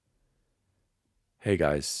Hey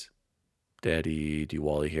guys, Daddy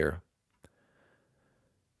Diwali here.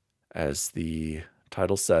 As the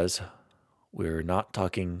title says, we're not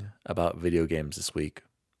talking about video games this week.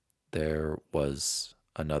 There was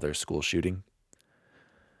another school shooting.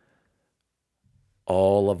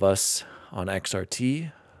 All of us on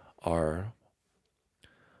XRT are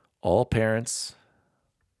all parents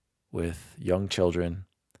with young children,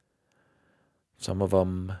 some of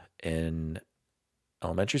them in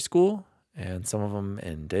elementary school and some of them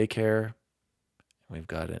in daycare. We've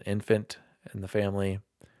got an infant in the family.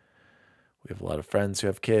 We have a lot of friends who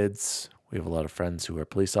have kids. We have a lot of friends who are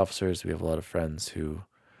police officers. We have a lot of friends who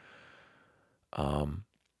um,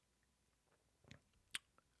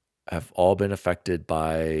 have all been affected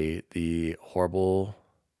by the horrible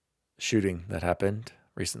shooting that happened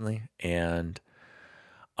recently. And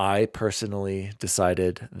I personally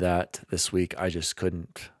decided that this week I just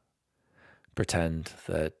couldn't pretend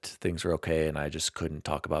that things were okay and I just couldn't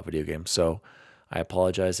talk about video games. So I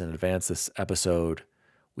apologize in advance. This episode,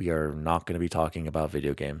 we are not going to be talking about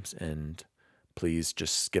video games. And please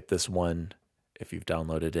just skip this one if you've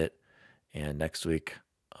downloaded it. And next week,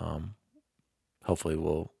 hopefully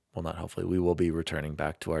we will be returning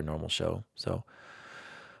back to our normal show. So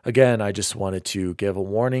again, I just wanted to give a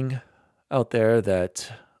warning out there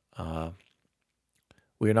that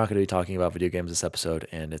we're not going to be talking about video games this episode,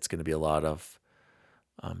 and it's going to be a lot of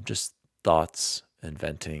just thoughts and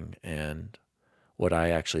venting and what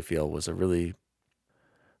I actually feel was a really,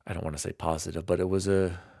 I don't want to say positive, but it was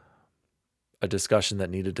a discussion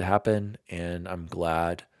that needed to happen, and I'm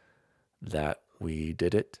glad that we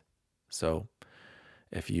did it. So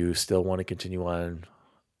if you still want to continue on,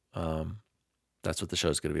 that's what the show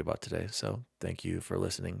is going to be about today. So thank you for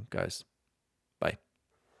listening, guys. Bye.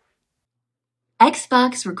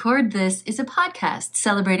 Xbox Record This is a podcast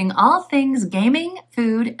celebrating all things gaming,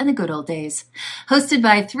 food, and the good old days. Hosted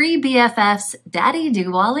by three BFFs, Daddy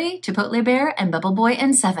Diwali, Chipotle Bear, and Bubble Boy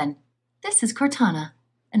and Seven. This is Cortana.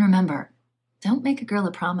 And remember, don't make a girl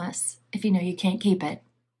a promise if you know you can't keep it.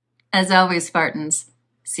 As always, Spartans,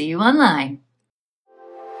 see you online.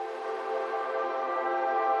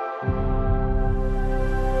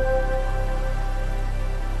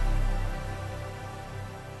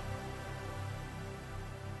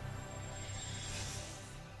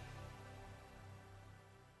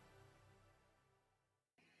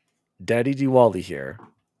 Daddy Diwali here,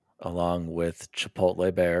 along with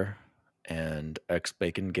Chipotle Bear and X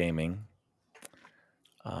Bacon Gaming.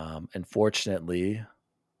 Unfortunately,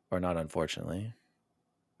 or not unfortunately,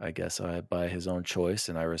 I guess by his own choice,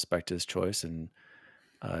 and I respect his choice. And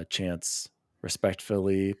Chance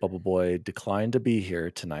respectfully, Bubble Boy declined to be here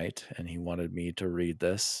tonight, and he wanted me to read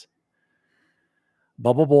this.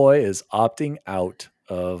 Bubble Boy is opting out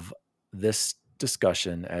of this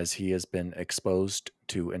discussion as he has been exposed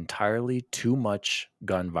to entirely too much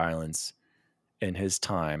gun violence in his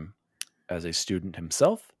time as a student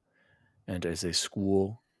himself and as a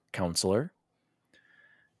school counselor.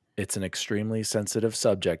 It's an extremely sensitive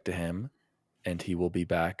subject to him, and he will be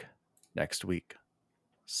back next week.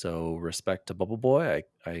 So, respect to Bubble Boy.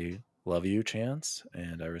 I love you, Chance,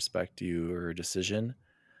 and I respect your decision.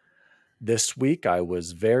 This week, I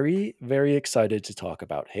was very, very excited to talk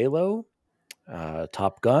about Halo,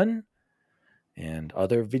 Top Gun, and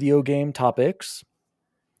other video game topics.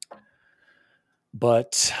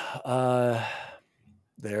 But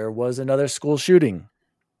there was another school shooting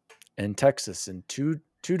in Texas two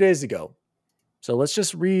days ago. So let's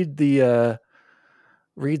just read this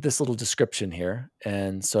little description here.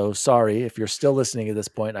 And so, sorry if you're still listening at this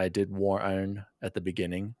point. I did warn at the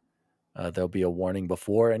beginning. There'll be a warning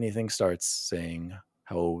before anything starts, saying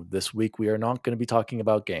how this week we are not going to be talking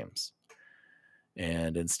about games.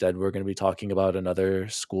 And instead, we're going to be talking about another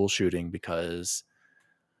school shooting because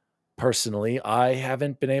personally, I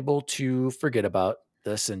haven't been able to forget about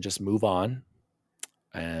this and just move on.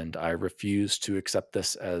 And I refuse to accept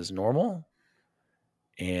this as normal.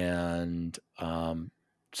 And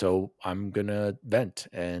so I'm going to vent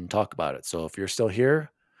and talk about it. So if you're still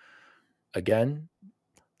here, again,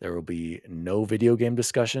 there will be no video game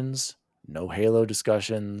discussions, no Halo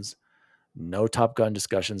discussions, no Top Gun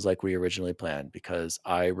discussions like we originally planned, because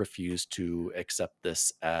I refuse to accept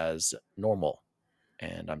this as normal,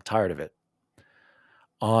 and I'm tired of it.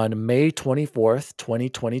 On May 24th,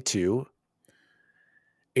 2022,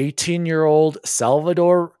 18-year-old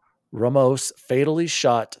Salvador Ramos fatally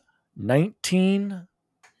shot 19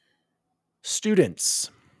 students,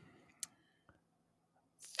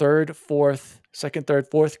 second, third,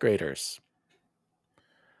 fourth graders,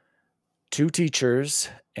 2 teachers,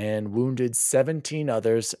 and wounded 17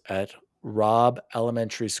 others at Robb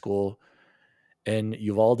Elementary School in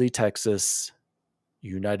Uvalde, Texas,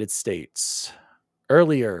 United States.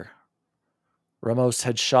 Earlier, Ramos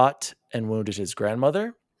had shot and wounded his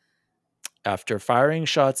grandmother. After firing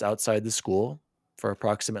shots outside the school for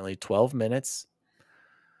approximately 12 minutes,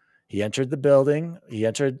 he entered the building. He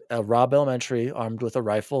entered Robb Elementary armed with a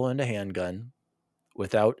rifle and a handgun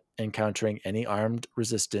without encountering any armed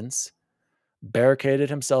resistance, barricaded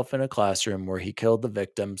himself in a classroom where he killed the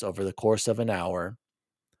victims over the course of an hour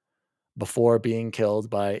before being killed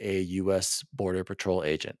by a U.S. Border Patrol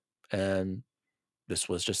agent. And this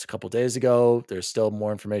was just a couple days ago. There's still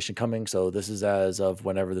more information coming. So this is as of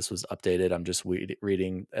whenever this was updated. I'm just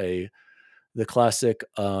reading the classic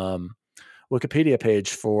Wikipedia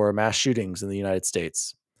page for mass shootings in the United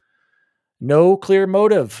States. No clear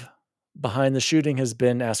motive behind the shooting has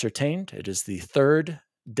been ascertained. It is the third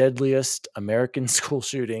deadliest American school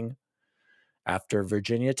shooting after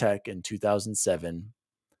Virginia Tech in 2007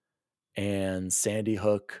 and Sandy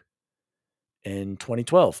Hook in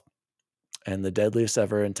 2012, and the deadliest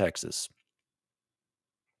ever in Texas.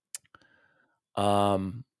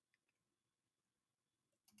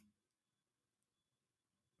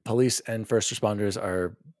 Police and first responders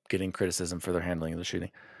are getting criticism for their handling of the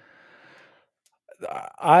shooting.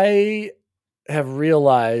 I have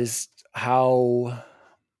realized how,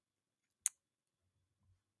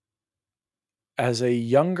 as a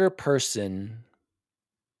younger person,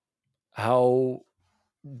 how,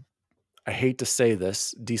 I hate to say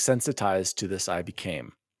this, desensitized to this I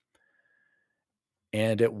became.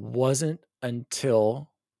 And it wasn't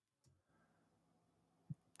until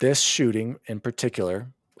this shooting in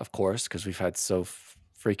particular, of course, because we've had so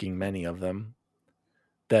freaking many of them,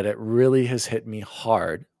 that it really has hit me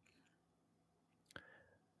hard,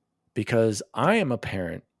 because I am a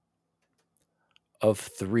parent of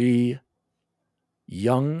 3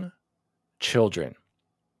 young children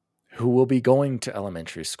who will be going to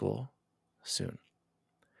elementary school soon.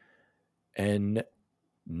 And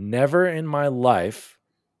never in my life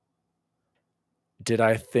did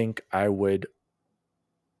I think I would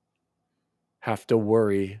have to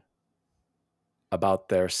worry about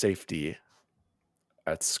their safety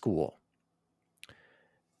at school.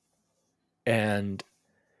 And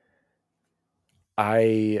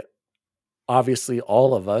obviously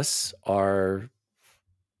all of us are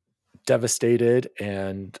devastated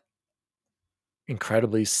and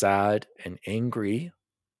incredibly sad and angry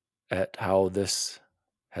at how this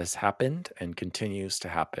has happened and continues to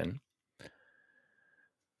happen.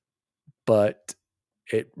 But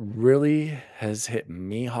it really has hit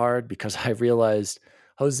me hard because I realized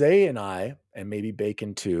Jose and I, and maybe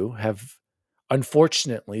Bacon too, have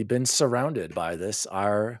unfortunately been surrounded by this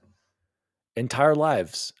our entire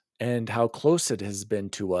lives. And how close it has been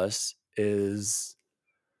to us is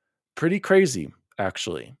pretty crazy,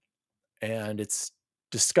 actually. And it's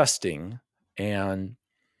disgusting. And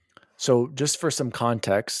so, just for some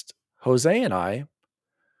context, Jose and I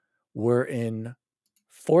were in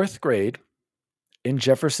 4th grade in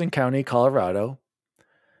Jefferson County, Colorado,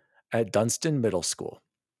 at Dunston Middle School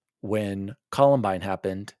when Columbine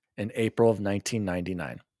happened in April of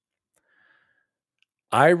 1999.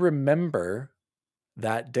 I remember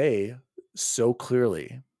that day so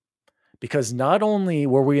clearly because not only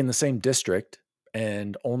were we in the same district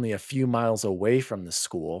and only a few miles away from the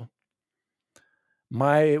school,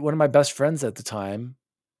 one of my best friends at the time,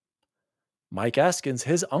 Mike Askins,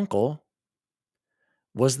 his uncle,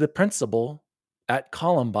 was the principal at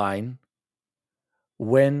Columbine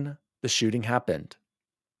when the shooting happened.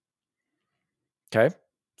 Okay.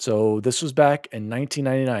 So this was back in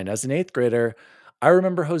 1999. As an 8th grader, I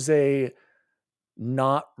remember Jose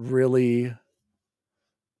not really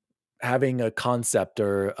having a concept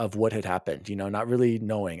of what had happened, not really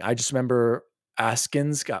knowing. I just remember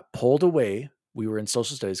Askins got pulled away. We were in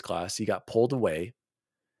social studies class. He got pulled away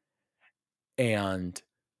and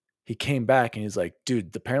he came back and he's like,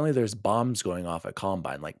 dude, apparently there's bombs going off at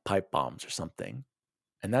Columbine, like pipe bombs or something.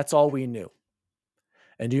 And that's all we knew.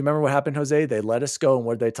 And do you remember what happened, Jose? They let us go, and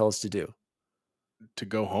what did they tell us to do? To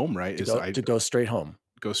go home, right? To go straight home.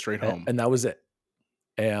 Go straight home. And that was it.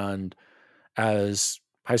 And as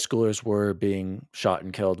high schoolers were being shot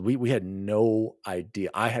and killed, we had no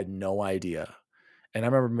idea. I had no idea. And I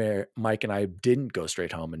remember Mike and I didn't go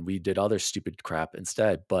straight home, and we did other stupid crap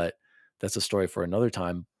instead. But that's a story for another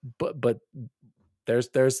time. But there's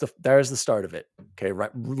the start of it. Okay,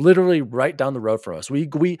 literally right down the road from us. We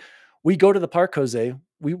go to the park, Jose.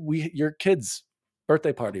 Your kid's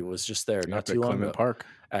birthday party was just there not too long ago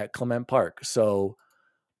at Clement Park. So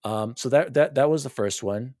that was the first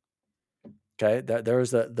one. Okay, there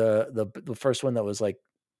was the first one that was like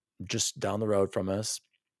just down the road from us.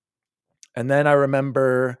 And then I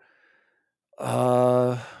remember,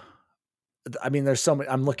 I mean, there's so many.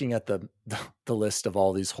 I'm looking at the list of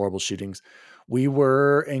all these horrible shootings. We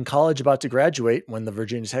were in college about to graduate when the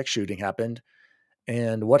Virginia Tech shooting happened.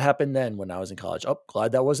 And what happened then when I was in college? Oh,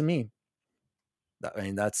 glad that wasn't me. I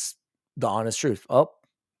mean, that's the honest truth. Oh,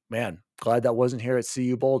 man, glad that wasn't here at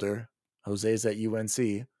CU Boulder. Jose's at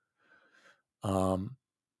UNC.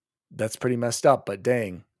 That's pretty messed up, but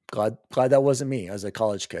dang, glad that wasn't me as a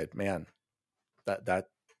college kid. Man, that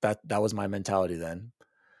was my mentality then.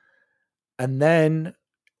 And then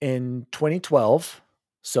in 2012,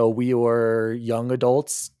 so we were young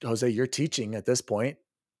adults. Jose, you're teaching at this point.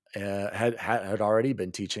 Had already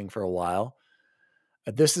been teaching for a while.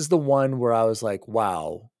 This is the one where I was like,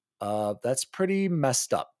 wow, that's pretty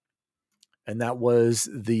messed up. And that was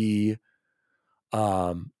the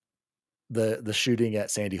shooting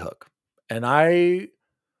at Sandy Hook. And I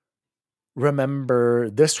remember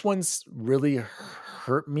this one's really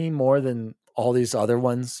hurt me more than all these other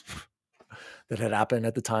ones that had happened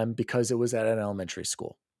at the time because it was at an elementary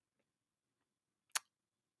school.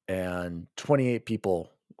 And 28 people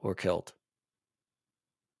were killed.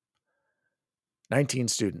 19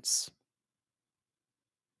 students.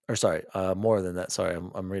 Or sorry, more than that. Sorry,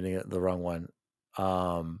 I'm reading it the wrong one.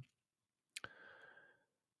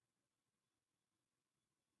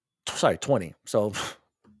 Sorry, 20. So,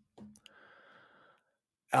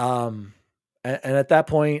 and at that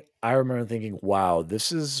point, I remember thinking, wow,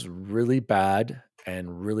 this is really bad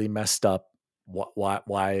and really messed up.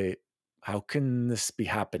 Why, how can this be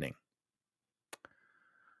happening?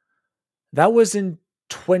 That was in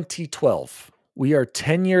 2012. We are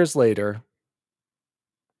 10 years later,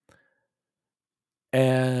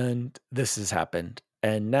 and this has happened.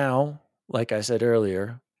 And now, like I said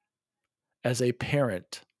earlier, as a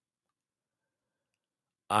parent,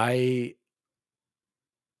 I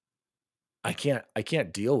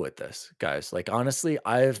can't deal with this, guys. Like honestly,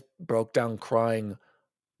 I've broke down crying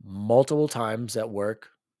multiple times at work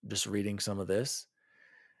just reading some of this.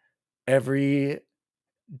 Every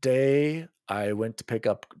day I went to pick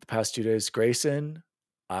up the past 2 days Grayson,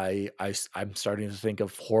 I'm starting to think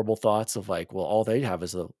of horrible thoughts of like, well, all they have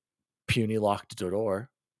is a puny locked door,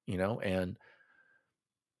 and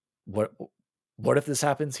what what if this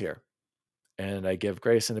happens here? And I give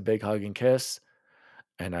Grayson a big hug and kiss,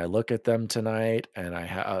 and I look at them tonight, and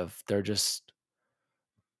they're just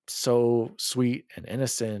so sweet and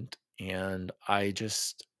innocent, and I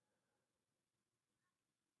just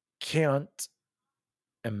can't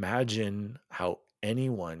imagine how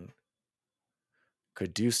anyone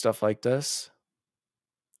could do stuff like this.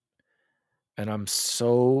 And I'm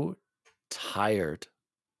so tired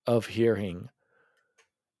of hearing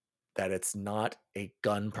that it's not a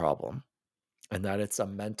gun problem and that it's a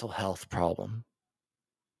mental health problem.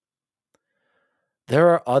 There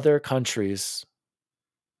are other countries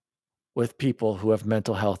with people who have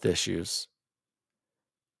mental health issues,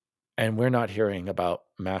 and we're not hearing about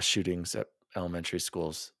mass shootings at elementary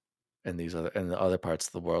schools in the other parts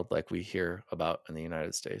of the world like we hear about in the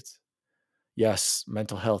United States. Yes,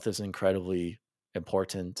 mental health is incredibly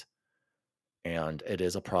important and it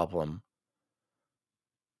is a problem,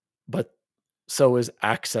 but so is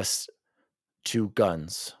access to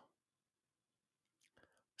guns,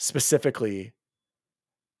 specifically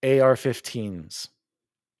AR-15s.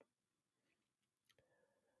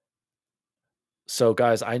 So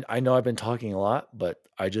guys, I know I've been talking a lot, but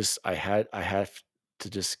I have to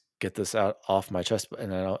just get this out off my chest,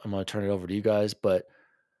 and then I'm going to turn it over to you guys, but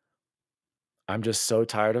I'm just so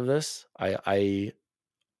tired of this. I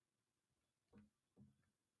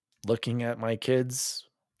looking at my kids,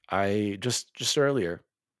 I just earlier,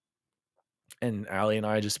 and Allie and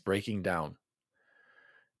I just breaking down.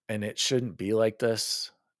 And it shouldn't be like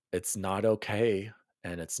this. It's not okay,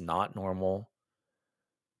 and it's not normal.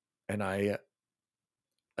 And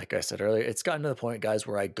like I said earlier, it's gotten to the point, guys,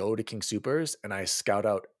 where I go to King Supers and I scout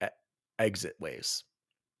out exit ways.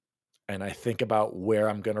 And I think about where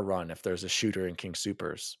I'm going to run if there's a shooter in King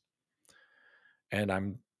Supers. And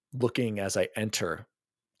I'm looking as I enter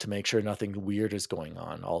to make sure nothing weird is going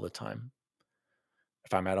on all the time.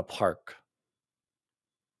 If I'm at a park,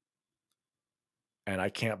 and I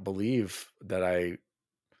can't believe that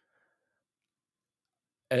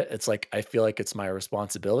it's like I feel like it's my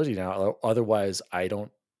responsibility now. Otherwise, I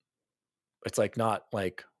don't. It's like not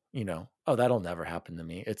like, oh, that'll never happen to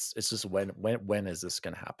me. It's just when is this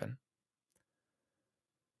going to happen?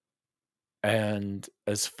 And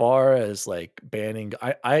as far as like banning,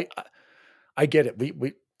 I get it.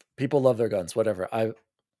 We people love their guns, whatever.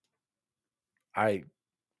 I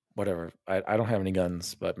whatever. I don't have any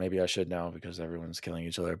guns, but maybe I should now because everyone's killing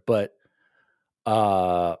each other. But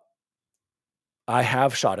Uh, I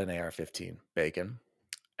have shot an AR-15, Bacon,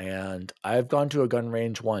 and I've gone to a gun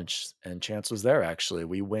range once, and Chance was there actually.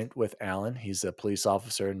 We went with Alan. He's a police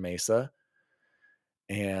officer in Mesa,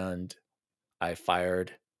 and I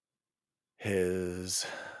fired his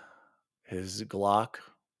Glock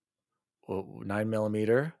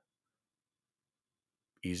 9mm,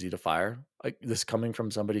 easy to fire. Like this coming from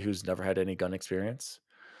somebody who's never had any gun experience.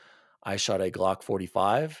 I shot a Glock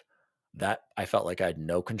 45 that I felt like I had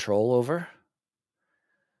no control over.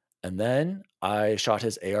 And then I shot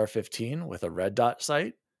his AR-15 with a red dot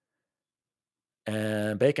sight.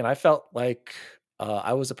 And Bacon, I felt like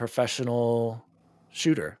I was a professional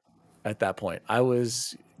shooter at that point. I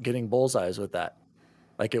was getting bullseyes with that,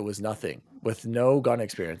 like it was nothing, with no gun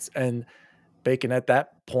experience. And Bacon, at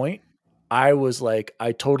that point, I was like,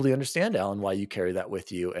 I totally understand, Alan, why you carry that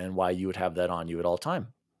with you and why you would have that on you at all time.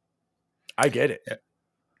 I get it. Yeah.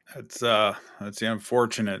 That's the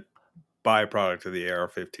unfortunate byproduct of the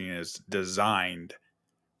AR-15 is designed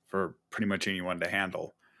for pretty much anyone to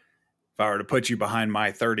handle. If I were to put you behind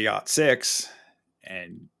my 30-06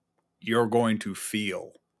 and you're going to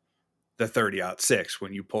feel the 30-06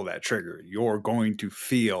 when you pull that trigger, you're going to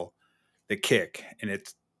feel the kick and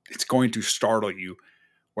it's going to startle you,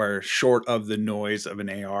 where short of the noise of an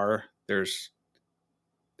AR,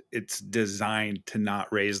 it's designed to not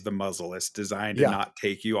raise the muzzle. It's designed to not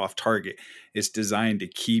take you off target. It's designed to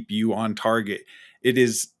keep you on target. It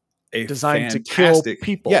is a designed to kill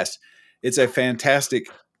people. Yes, it's a fantastic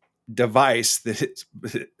device that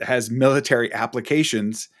has military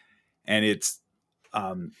applications, and it's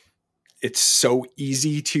so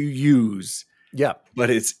easy to use. Yeah, but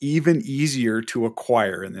it's even easier to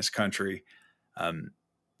acquire in this country.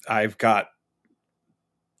 I've got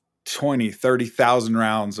 30,000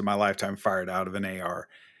 rounds in my lifetime fired out of an AR.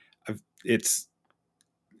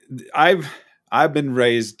 I've been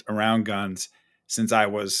raised around guns since I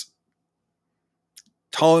was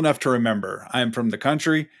tall enough to remember. I'm from the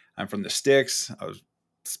country. I'm from the sticks.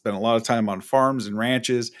 Spent a lot of time on farms and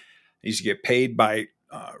ranches. I used to get paid by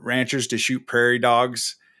ranchers to shoot prairie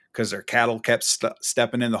dogs because their cattle kept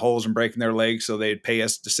stepping in the holes and breaking their legs. So they'd pay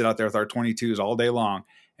us to sit out there with our 22s all day long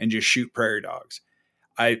and just shoot prairie dogs.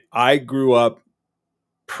 I grew up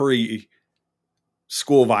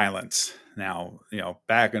pre-school violence. Now,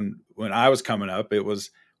 back when I was coming up,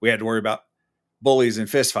 we had to worry about bullies and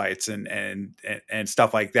fistfights and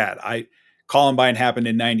stuff like that. Columbine happened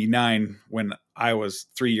in 99 when I was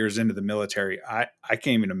 3 years into the military. I can't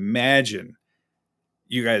even imagine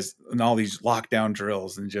you guys and all these lockdown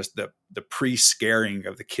drills and just the pre-scaring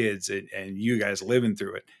of the kids and you guys living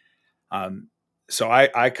through it. So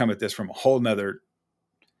I come at this from a whole nother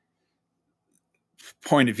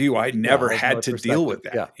point of view. I never had to deal with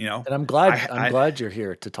that, And I'm glad you're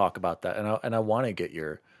here to talk about that. And I want to get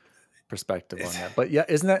your perspective on that. But yeah,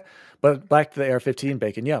 but back to the AR-15,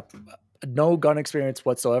 Bacon. Yeah. No gun experience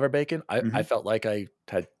whatsoever, Bacon. I felt like I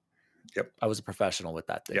was a professional with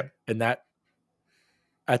that thing. Yep. And that,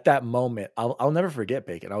 at that moment, I'll never forget,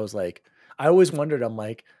 Bacon. I was like, I always wondered, I'm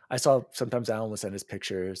like, I saw sometimes Alan would send his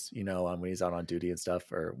pictures, when he's out on duty and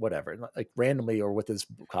stuff or whatever, like randomly or with his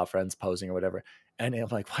cop friends posing or whatever. And I'm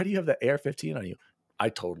like, why do you have the AR-15 on you? I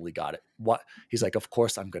totally got it. What? He's like, of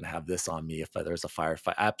course I'm going to have this on me if there's a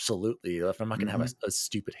firefight. Absolutely. If I'm not going to have a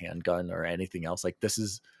stupid handgun or anything else, like this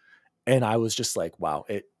is, and I was just like, wow,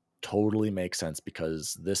 it totally makes sense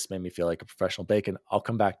because this made me feel like a professional. Bacon, I'll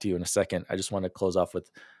come back to you in a second. I just want to close off with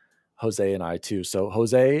Jose and I too. So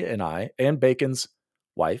Jose and I and Bacon's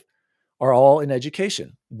wife are all in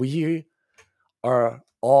education. We are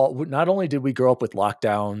all, not only did we grow up with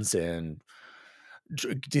lockdowns and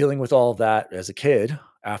dealing with all of that as a kid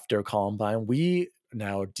after Columbine, we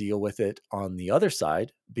now deal with it on the other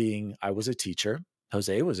side, being I was a teacher.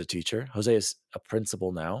 Jose was a teacher. Jose is a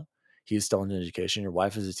principal now. He's still in education. Your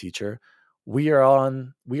wife is a teacher. We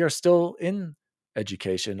are still in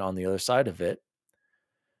education on the other side of it.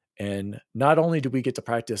 And not only do we get to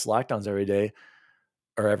practice lockdowns every day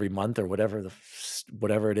or every month or whatever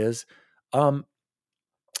it is,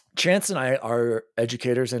 Chance and I are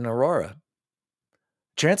educators in Aurora.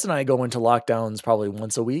 Chance and I go into lockdowns probably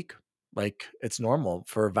once a week. Like it's normal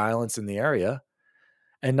for violence in the area.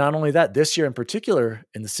 And not only that, this year in particular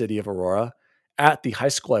in the city of Aurora, at the high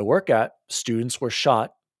school I work at, students were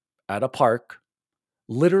shot at a park,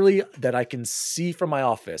 literally that I can see from my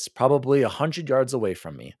office, probably 100 yards away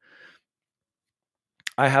from me.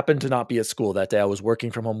 I happened to not be at school that day. I was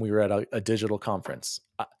working from home. We were at a digital conference.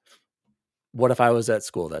 What if I was at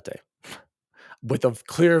school that day with a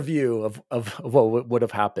clear view of what would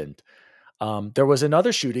have happened? There was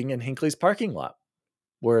another shooting in Hinckley's parking lot.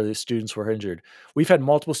 where the students were injured. We've had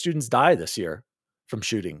multiple students die this year from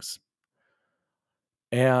shootings.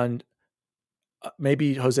 And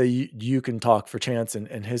maybe Jose, you can talk for Chance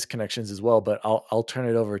and his connections as well, but I'll turn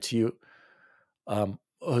it over to you.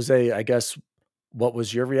 Jose, I guess, what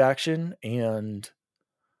was your reaction, and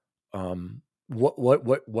how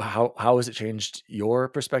has it changed your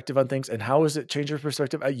perspective on things, and how has it changed your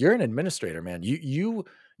perspective? You're an administrator, man.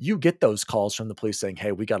 You get those calls from the police saying,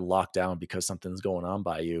 "Hey, we got to lock down because something's going on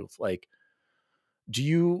by you." Like, do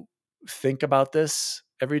you think about this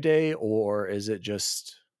every day, or is it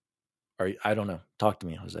just? I don't know. Talk to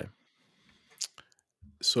me, Jose.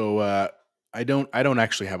 So I don't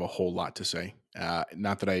actually have a whole lot to say.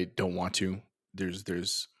 Not that I don't want to.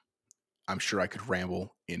 There's I'm sure I could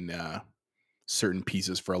ramble in certain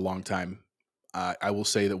pieces for a long time. I will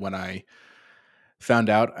say that when I found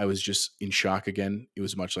out, I was just in shock again. It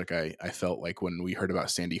was much like I felt like when we heard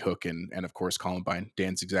about Sandy Hook and of course Columbine.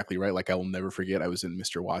 Dan's exactly right. Like, I will never forget. I was in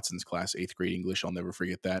Mr. Watson's class, 8th grade English. I'll never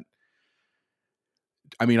forget that.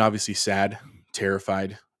 I mean, obviously sad,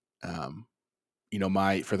 terrified. Um,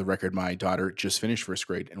 for the record, my daughter just finished 1st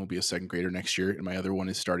grade and will be a 2nd grader next year, and my other one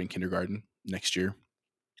is starting kindergarten next year.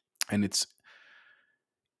 And it's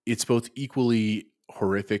both equally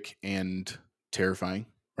horrific and terrifying,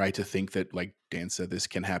 right? To think that, like Dan said, this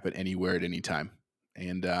can happen anywhere at any time.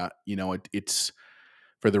 And it's,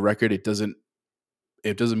 for the record, it doesn't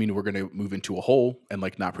mean we're going to move into a hole and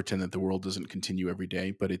like not pretend that the world doesn't continue every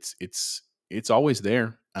day, but it's always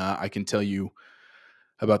there. I can tell you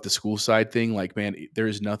about the school side thing. Like, man, there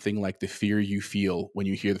is nothing like the fear you feel when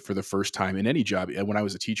you hear for the first time in any job. And when I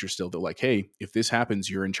was a teacher still, they're like, hey, if this happens,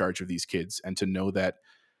 you're in charge of these kids. And to know that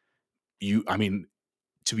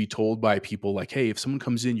to be told by people like, hey, if someone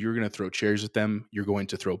comes in, you're going to throw chairs at them. You're going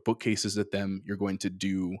to throw bookcases at them. You're going to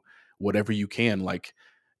do whatever you can. Like,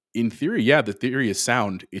 in theory, yeah, the theory is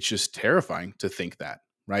sound. It's just terrifying to think that.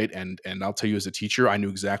 Right. And I'll tell you, as a teacher, I knew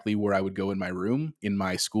exactly where I would go in my room, in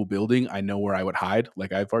my school building. I know where I would hide.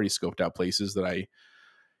 Like, I've already scoped out places that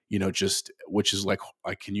which is like,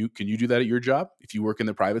 can you do that at your job? If you work in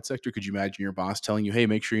the private sector, could you imagine your boss telling you, hey,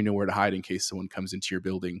 make sure you know where to hide in case someone comes into your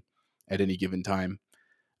building at any given time?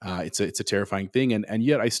 It's a terrifying thing. And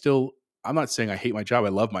yet I'm not saying I hate my job. I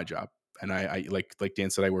love my job. And I like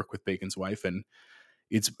Dan said, I work with Bacon's wife, and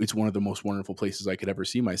it's one of the most wonderful places I could ever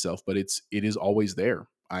see myself, but it is always there.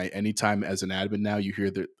 Anytime as an admin now you hear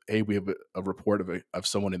that, hey, we have a report of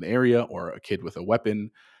someone in the area or a kid with a weapon,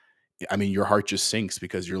 I mean, your heart just sinks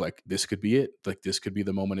because you're like, this could be it. Like, this could be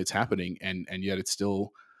the moment it's happening. And yet it's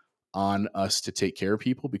still on us to take care of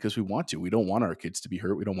people because we want to. We don't want our kids to be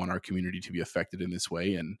hurt. We don't want our community to be affected in this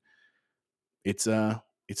way. And it's a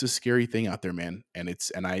scary thing out there, man. And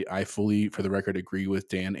I fully, for the record, agree with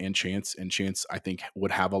Dan and Chance. And Chance, I think,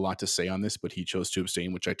 would have a lot to say on this, but he chose to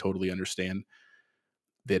abstain, which I totally understand.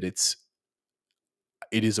 That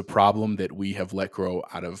it is a problem that we have let grow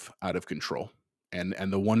out of control. And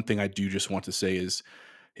the one thing I do just want to say is,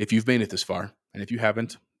 if you've made it this far, and if you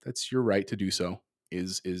haven't, that's your right to do so.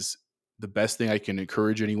 Is the best thing I can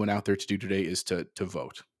encourage anyone out there to do today is to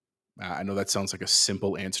vote. I know that sounds like a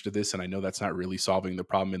simple answer to this, and I know that's not really solving the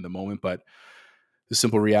problem in the moment, but the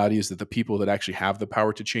simple reality is that the people that actually have the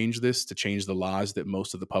power to change this, to change the laws that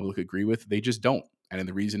most of the public agree with, they just don't. And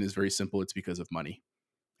the reason is very simple. It's because of money.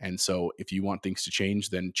 And so if you want things to change,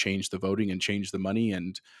 then change the voting and change the money.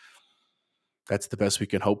 And that's the best we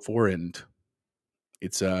can hope for. And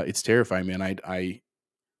it's terrifying, man.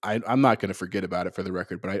 I'm not going to forget about it, for the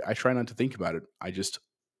record, but I try not to think about it. I just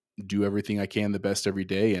do everything I can the best every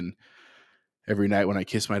day. And every night when I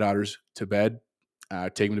kiss my daughters to bed,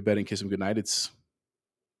 take them to bed and kiss them goodnight,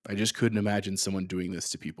 I just couldn't imagine someone doing this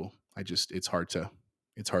to people. It's hard to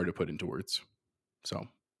put into words. So,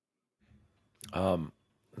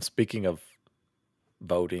 Speaking of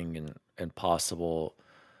voting and possible,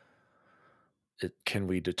 can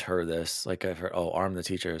we deter this? Like, I've heard, arm the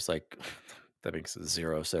teachers. Like, that makes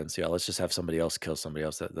zero sense. Yeah, let's just have somebody else kill somebody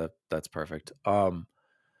else. That's perfect.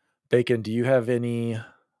 Bacon, do you have any?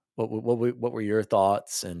 What were your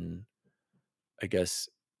thoughts? And I guess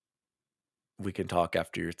we can talk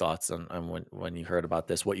after your thoughts on when you heard about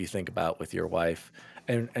this, what you think about with your wife.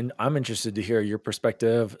 And I'm interested to hear your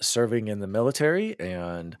perspective serving in the military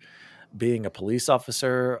and being a police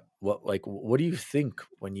officer. What do you think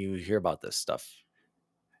when you hear about this stuff?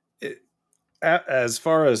 As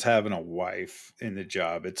far as having a wife in the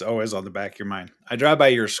job, it's always on the back of your mind. I drive by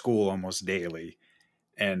your school almost daily,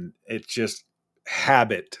 and it's just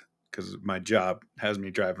habit, because my job has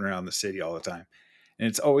me driving around the city all the time. And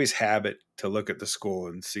it's always habit to look at the school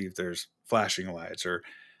and see if there's flashing lights or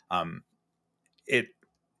it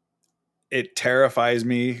it terrifies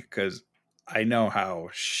me because I know how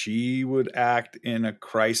she would act in a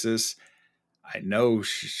crisis. I know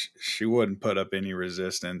she wouldn't put up any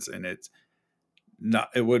resistance, and it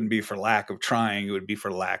wouldn't be for lack of trying. It would be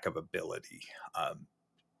for lack of ability.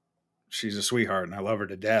 She's a sweetheart and I love her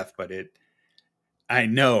to death, but I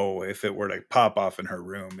know if it were to pop off in her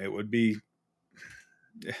room, it would be,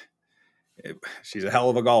 she's a hell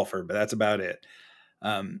of a golfer, but that's about it.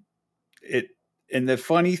 And the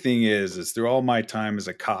funny thing is through all my time as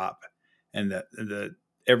a cop and the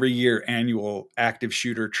every year annual active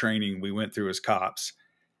shooter training we went through as cops,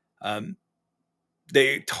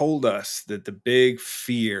 they told us that the big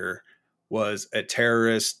fear was a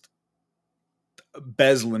terrorist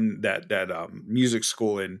Beslin, that music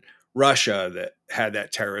school in Russia that had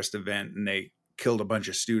that terrorist event and they killed a bunch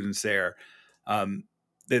of students there.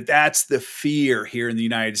 That's the fear here in the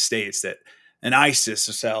United States, that an ISIS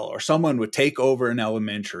cell or someone would take over an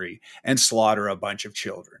elementary and slaughter a bunch of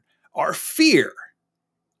children. Our fear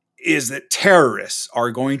is that terrorists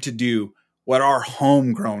are going to do what our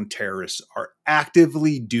homegrown terrorists are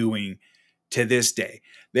actively doing to this day.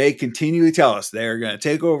 They continually tell us they're going to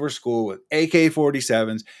take over school with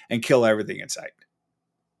AK-47s and kill everything in sight.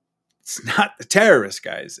 It's not the terrorists,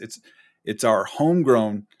 guys. It's our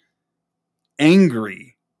homegrown,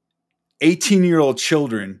 angry 18-year-old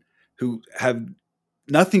children who have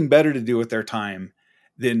nothing better to do with their time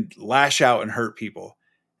than lash out and hurt people.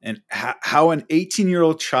 And how an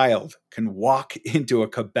 18-year-old child can walk into a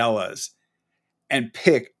Cabela's and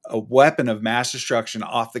pick a weapon of mass destruction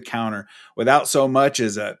off the counter without so much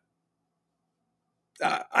as a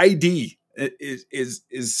ID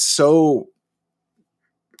is so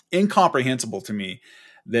incomprehensible to me,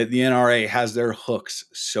 that the NRA has their hooks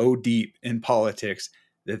so deep in politics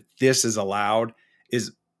that this is allowed.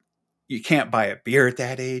 Is you can't buy a beer at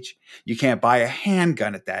that age. You can't buy a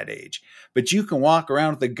handgun at that age, but you can walk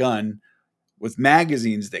around with a gun with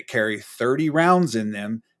magazines that carry 30 rounds in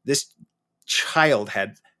them. This child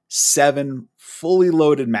had 7 fully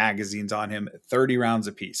loaded magazines on him, 30 rounds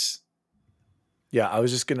apiece. Yeah, I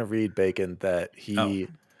was just going to read Bacon that he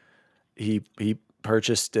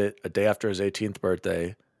purchased it a day after his 18th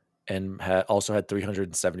birthday and also had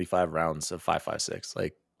 375 rounds of 5.56.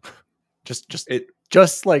 Like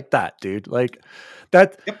just like that, dude. Like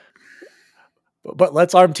that. Yep. But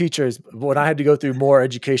let's arm teachers. When I had to go through more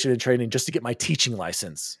education and training just to get my teaching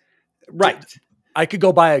license, right? I could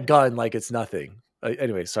go buy a gun like it's nothing.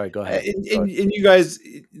 Anyway, sorry, go ahead. And you guys,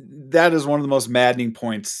 that is one of the most maddening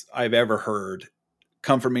points I've ever heard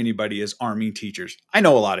come from anybody, is arming teachers. I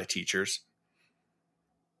know a lot of teachers.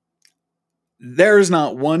 There is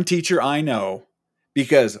not one teacher I know,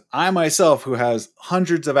 because I myself, who has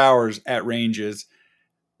hundreds of hours at ranges,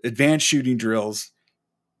 advanced shooting drills,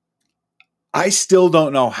 I still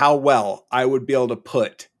don't know how well I would be able to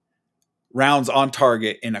put rounds on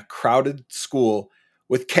target in a crowded school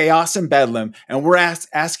with chaos and bedlam. And we're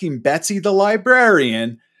asking Betsy the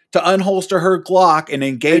librarian to unholster her Glock and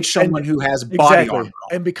engage someone who has body armor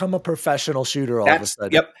and become a professional shooter all of a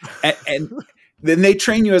sudden. Yep. And then they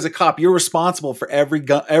train you as a cop. You're responsible for every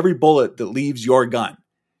bullet that leaves your gun.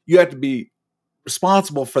 You have to be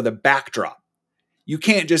responsible for the backdrop. You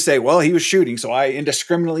can't just say, well, he was shooting, so I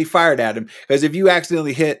indiscriminately fired at him. Because if you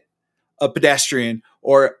accidentally hit a pedestrian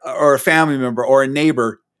or a family member or a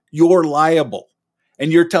neighbor, you're liable.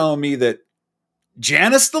 And you're telling me that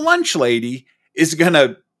Janice the lunch lady is going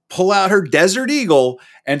to pull out her Desert Eagle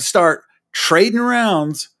and start trading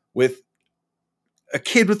rounds with a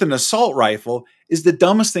kid with an assault rifle is the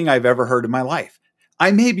dumbest thing I've ever heard in my life.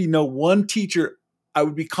 I maybe know one teacher I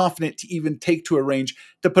would be confident to even take to a range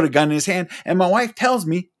to put a gun in his hand. And my wife tells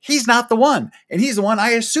me he's not the one. And he's the one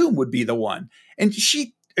I assume would be the one. And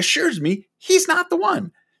she assures me he's not the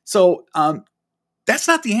one. So that's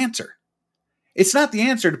not the answer. It's not the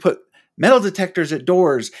answer to put metal detectors at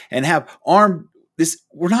doors and have armed this.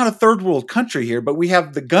 We're not a third world country here, but we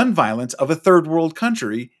have the gun violence of a third world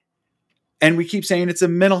country. And we keep saying it's a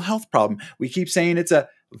mental health problem. We keep saying it's a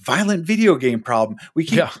violent video game problem. We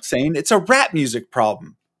keep saying it's a rap music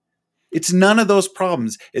problem. It's none of those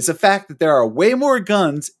problems. It's the fact that there are way more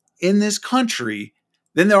guns in this country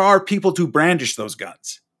than there are people to brandish those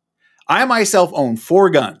guns. I myself own 4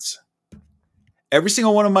 guns. Every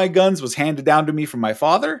single one of my guns was handed down to me from my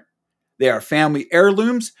father. They are family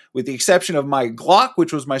heirlooms, with the exception of my Glock,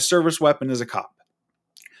 which was my service weapon as a cop.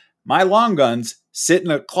 My long guns sit in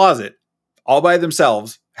a closet all by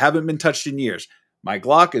themselves, haven't been touched in years. My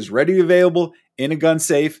Glock is ready available in a gun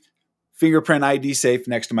safe, fingerprint ID safe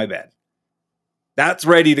next to my bed. That's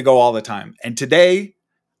ready to go all the time. And today,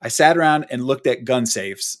 I sat around and looked at gun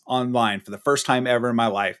safes online for the first time ever in my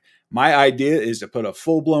life. My idea is to put a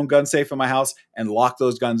full-blown gun safe in my house and lock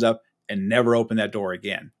those guns up and never open that door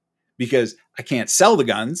again, because I can't sell the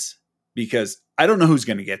guns because I don't know who's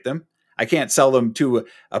going to get them. I can't sell them to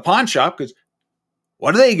a pawn shop because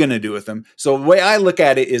what are they going to do with them? So the way I look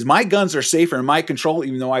at it is my guns are safer in my control,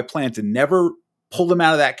 even though I plan to never pull them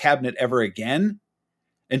out of that cabinet ever again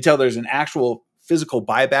until there's an actual physical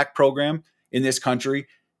buyback program in this country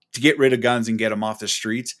to get rid of guns and get them off the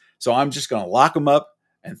streets. So I'm just going to lock them up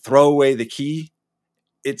and throw away the key.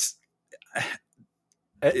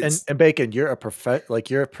 And Bacon, you're a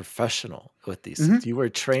professional with these things. You were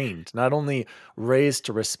trained, not only raised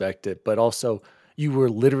to respect it, but also you were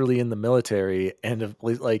literally in the military. And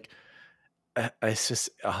like,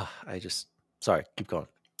 sorry, keep going.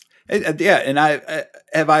 Yeah, and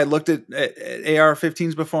I looked at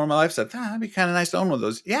AR-15s before in my life. Said, that'd be kind of nice to own one of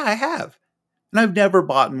those. Yeah, I have, and I've never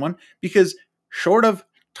bought one because, short of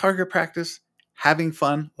target practice, having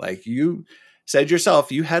fun, like you said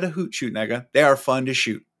yourself, you had a hoot shoot, Nega. They are fun to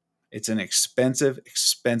shoot. It's an expensive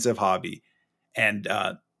hobby, and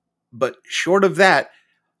but short of that,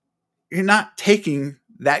 you're not taking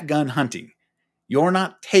that gun hunting. You're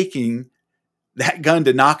not taking that gun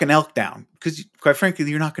to knock an elk down because, quite frankly,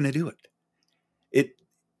 you're not going to do it.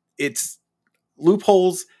 It's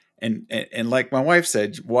loopholes, and like my wife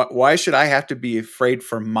said, why should I have to be afraid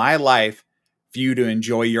for my life for you to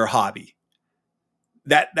enjoy your hobby?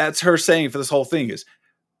 That's her saying for this whole thing is,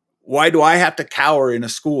 why do I have to cower in a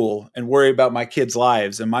school and worry about my kids'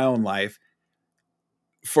 lives and my own life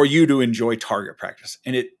for you to enjoy target practice?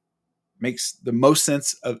 And it makes the most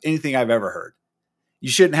sense of anything I've ever heard. You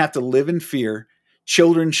shouldn't have to live in fear.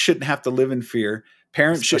 Children shouldn't have to live in fear.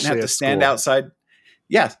 Parents shouldn't have to stand outside.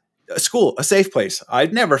 Yeah, a school, a safe place.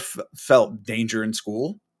 I'd never felt danger in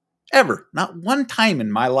school, ever. Not one time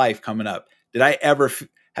in my life coming up did I ever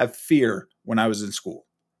have fear when I was in school.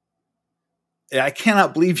 And I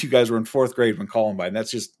cannot believe you guys were in 4th grade when Columbine. That's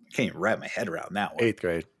just, I can't even wrap my head around that one. 8th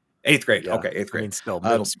grade. 8th grade. Yeah. Okay, 8th grade. I mean, still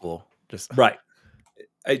middle school. Just right.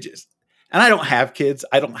 And I don't have kids.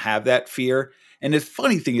 I don't have that fear. And the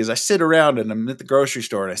funny thing is, I sit around and I'm at the grocery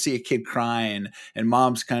store and I see a kid crying and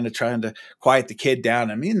mom's kind of trying to quiet the kid down.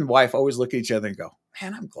 And me and the wife always look at each other and go,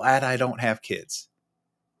 man, I'm glad I don't have kids.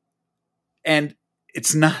 And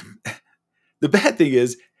it's not, the bad thing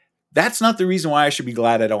is, that's not the reason why I should be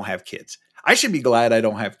glad I don't have kids. I should be glad I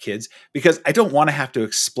don't have kids because I don't want to have to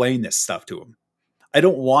explain this stuff to them. I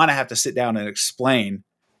don't want to have to sit down and explain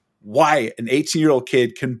why an 18-year-old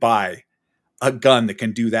kid can buy a gun that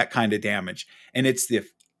can do that kind of damage. And it's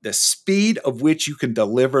the speed of which you can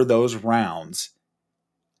deliver those rounds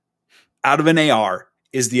out of an AR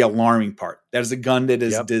is the alarming part. That is a gun that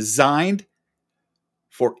is designed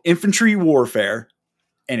for infantry warfare,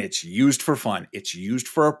 and it's used for fun. It's used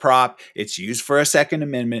for a prop. It's used for a Second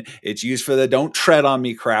Amendment. It's used for the don't tread on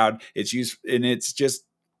me crowd. It's used, and it's just,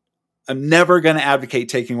 I'm never going to advocate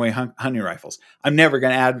taking away hunting rifles. I'm never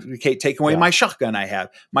going to advocate taking away my shotgun I have.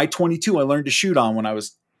 My 22 I learned to shoot on when I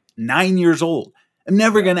was 9 years old. I'm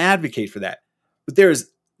never going to advocate for that. But there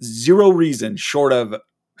is zero reason short of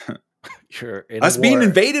us being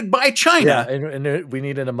invaded by China. Yeah, and we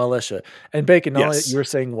need a militia. And Bacon, you were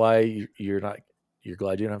saying why you're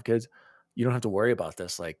glad you don't have kids. You don't have to worry about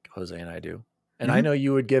this like Jose and I do. And I know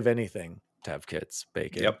you would give anything to have kids,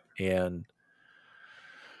 Bacon. Yep. And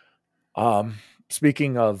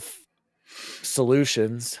speaking of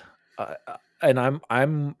solutions, and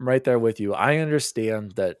I'm right there with you. I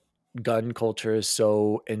understand that gun culture is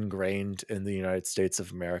so ingrained in the United States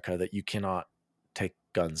of America that you cannot take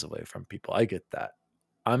guns away from people. I get that.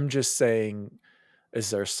 I'm just saying, is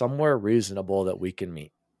there somewhere reasonable that we can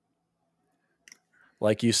meet?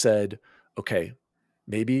 Like you said, okay,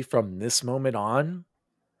 maybe from this moment on,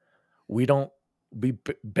 we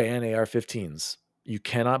ban AR-15s. You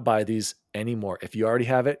cannot buy these anymore. If you already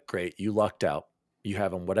have it, great. You lucked out. You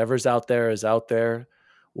have them. Whatever's out there is out there,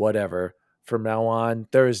 whatever. From now on,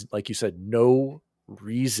 there is, like you said, no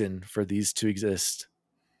reason for these to exist.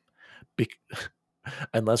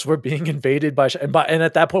 Unless we're being invaded by, and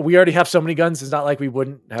at that point, we already have so many guns. It's not like we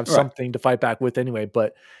wouldn't have something to fight back with anyway.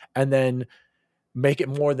 And then make it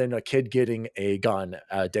more than a kid getting a gun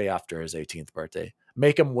a day after his 18th birthday.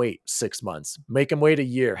 Make him wait 6 months. Make him wait a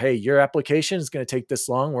year. Hey, your application is going to take this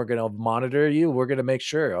long. We're going to monitor you. We're going to make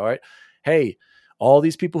sure. All right. Hey, all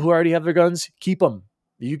these people who already have their guns, keep them.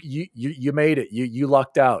 You made it. You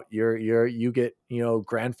lucked out. You get,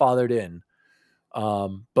 grandfathered in.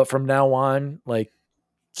 But from now on, like,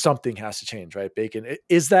 something has to change, right? Bacon.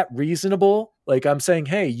 Is that reasonable? Like, I'm saying,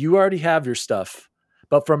 hey, you already have your stuff,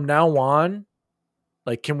 but from now on,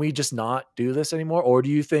 like, can we just not do this anymore? Or do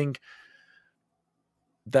you think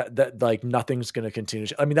that like nothing's going to continue.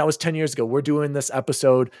 I mean, that was 10 years ago. We're doing this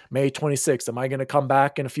episode May 26th. Am I going to come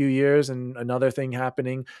back in a few years and another thing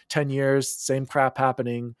happening? 10 years, same crap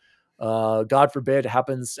happening. God forbid it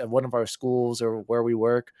happens at one of our schools or where we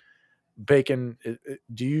work. Bacon,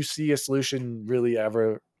 do you see a solution really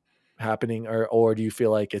ever happening, or do you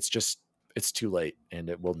feel like it's too late and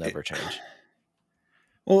it will never change?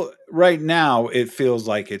 Well, right now it feels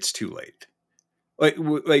like it's too late.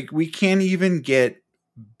 Like we can't even get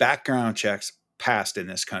background checks passed in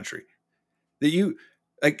this country. That you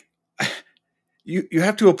like, you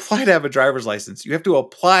have to apply to have a driver's license. You have to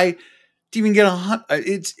apply to even get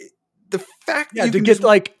it's the fact that to get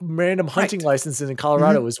like random hunting licenses in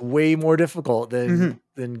Colorado is way more difficult than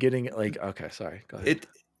getting it. Like, okay, sorry, go ahead.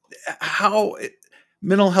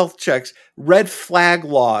 Mental health checks, red flag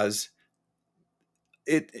laws.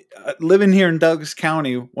 Living here in Douglas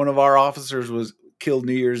County, one of our officers was killed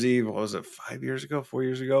New Year's Eve. What was it, 4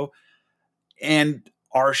 years ago? And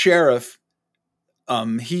our sheriff,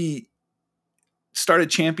 he started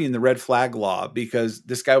championing the red flag law because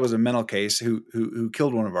this guy was a mental case who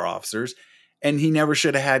killed one of our officers, and he never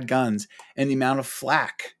should have had guns. And the amount of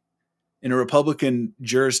flack in a Republican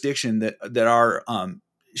jurisdiction that our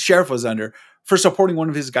sheriff was under for supporting one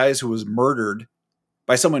of his guys who was murdered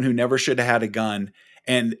by someone who never should have had a gun.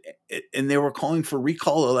 And they were calling for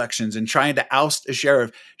recall elections and trying to oust a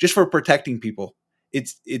sheriff just for protecting people.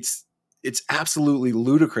 It's absolutely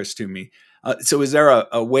ludicrous to me. So is there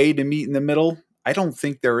a way to meet in the middle? I don't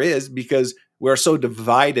think there is, because we are so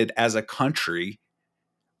divided as a country.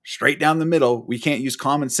 Straight down the middle, we can't use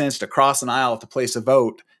common sense to cross an aisle to place a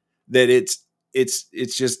vote. That it's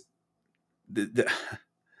just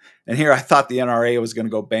and here I thought the NRA was going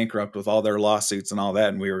to go bankrupt with all their lawsuits and all that,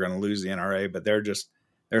 and we were going to lose the NRA, but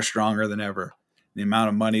they're stronger than ever. The amount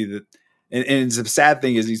of money that, and the sad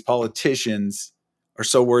thing is these politicians are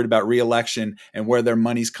so worried about re-election and where their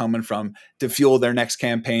money's coming from to fuel their next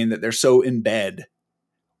campaign that they're so in bed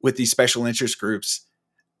with these special interest groups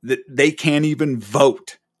that they can't even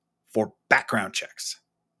vote for background checks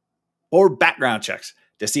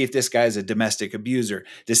to see if this guy is a domestic abuser,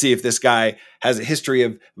 to see if this guy has a history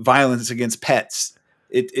of violence against pets.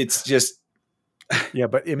 It's just, yeah,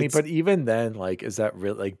 but I mean, but even then, like, is that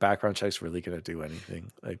real? Like, background checks really going to do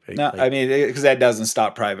anything? I mean, because that doesn't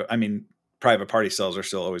stop private. I mean, private party cells are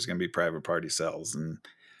still always going to be private party cells, and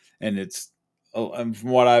it's from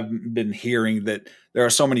what I've been hearing that there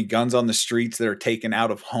are so many guns on the streets that are taken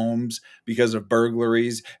out of homes because of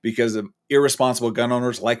burglaries, because of irresponsible gun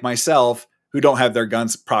owners like myself who don't have their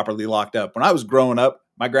guns properly locked up. When I was growing up,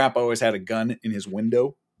 my grandpa always had a gun in his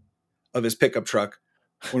window of his pickup truck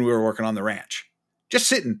when we were working on the ranch, just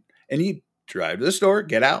sitting, and he'd drive to the store,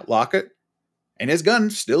 get out, lock it, and his gun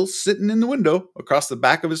still sitting in the window across the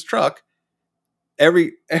back of his truck.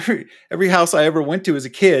 Every house I ever went to as a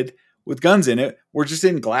kid with guns in it were just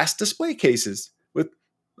in glass display cases with,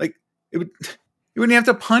 like, you wouldn't have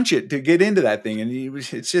to punch it to get into that thing. And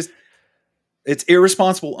it's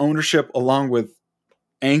irresponsible ownership along with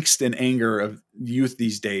angst and anger of youth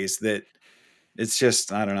these days that it's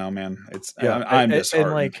just, I don't know, man. I'm disheartened.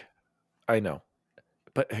 And like, I know,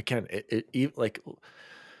 but again, it like,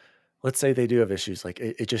 let's say they do have issues. Like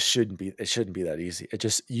it just shouldn't be that easy.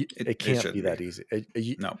 It can't be that easy.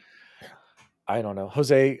 No. I don't know.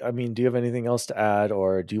 Jose, I mean, do you have anything else to add,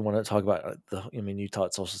 or do you want to talk about you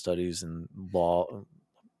taught social studies and law,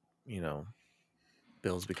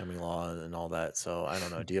 bills becoming law and all that. So I don't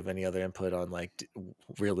know. Do you have any other input on, like,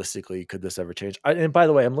 realistically, could this ever change? And by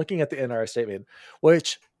the way, I'm looking at the NRA statement,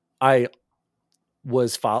 which I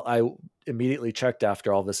immediately checked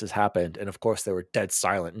after all this has happened. And of course they were dead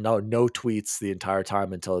silent. No tweets the entire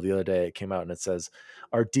time until the other day it came out, and it says,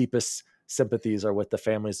 our deepest sympathies are with the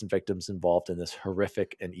families and victims involved in this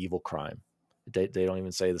horrific and evil crime. They don't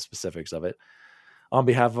even say the specifics of it. On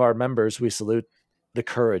behalf of our members, we salute the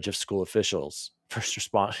courage of school officials, first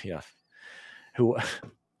respond, who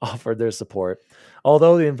offered their support.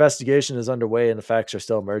 Although the investigation is underway and the facts are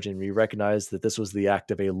still emerging, we recognize that this was the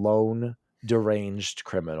act of a lone, deranged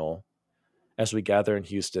criminal. As we gather in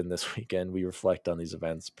Houston this weekend, we reflect on these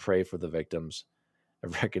events, pray for the victims,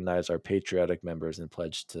 and recognize our patriotic members and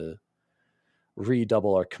pledge to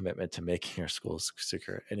redouble our commitment to making our schools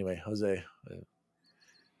secure. Anyway, Jose,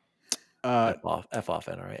 F off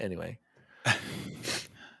NRA. Anyway,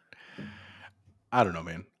 I don't know,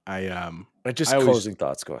 man. Closing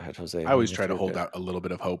thoughts. Go ahead, Jose. I always try to hold out a little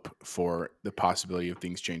bit of hope for the possibility of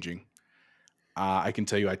things changing. I can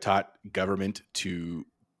tell you, I taught government to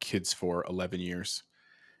kids for 11 years,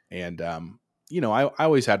 and I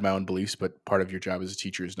always had my own beliefs, but part of your job as a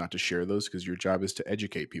teacher is not to share those, because your job is to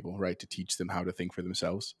educate people, right? To teach them how to think for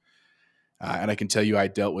themselves. And I can tell you, I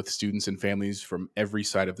dealt with students and families from every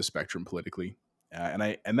side of the spectrum politically,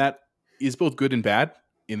 and that is both good and bad.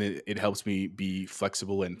 In that it helps me be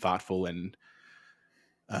flexible and thoughtful and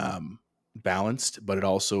um, balanced, but it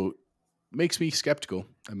also makes me skeptical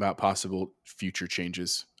about possible future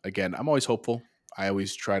changes. Again, I'm always hopeful. I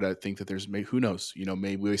always try to think that who knows,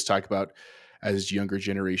 maybe we always talk about as younger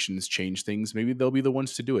generations change things, maybe they'll be the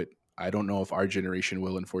ones to do it. I don't know if our generation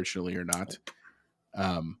will, unfortunately, or not.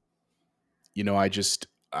 Um,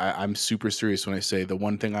 I'm super serious when I say the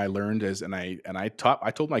one thing I learned is, I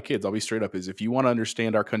told my kids, I'll be straight up, is if you want to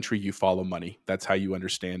understand our country, you follow money. That's how you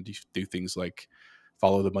understand. You do things like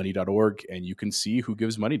followthemoney.org, and you can see who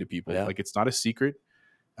gives money to people. Yeah. Like, it's not a secret.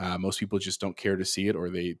 Most people just don't care to see it, or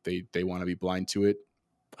they want to be blind to it.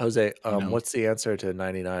 Jose, what's the answer to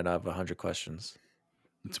 99 out of 100 questions?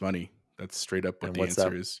 It's money. That's straight up what And the what's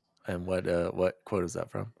answer that? is. And what quote is that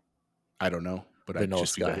from? I don't know, but Vanilla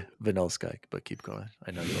Sky, but keep going.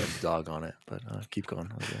 I know you have a dog on it, but keep going.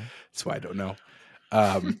 Jose. That's why I don't know.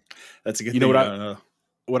 That's a good you thing. Know what I don't know.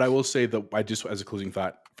 What I will say, though, I just, as a closing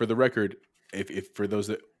thought, for the record, if for those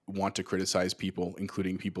that want to criticize people,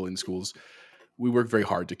 including people in schools, we work very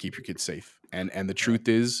hard to keep your kids safe. And the truth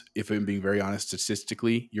is, if I'm being very honest,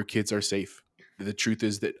 statistically, your kids are safe. The truth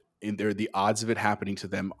is that the odds of it happening to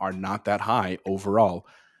them are not that high overall,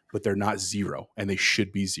 but they're not zero, and they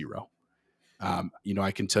should be zero.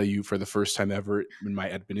 I can tell you, for the first time ever in my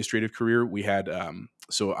administrative career, we had,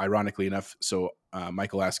 so ironically enough,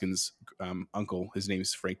 Michael Askin's uncle, his name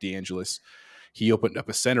is Frank DeAngelis. He opened up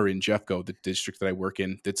a center in Jeffco, the district that I work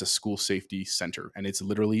in, that's a school safety center. And it's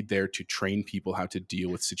literally there to train people how to deal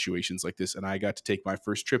with situations like this. And I got to take my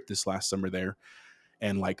first trip this last summer there.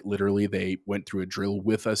 And like, literally, they went through a drill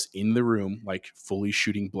with us in the room, like fully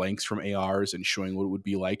shooting blanks from ARs and showing what it would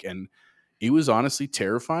be like. And it was honestly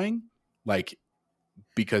terrifying. Like,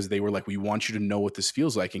 because they were like, we want you to know what this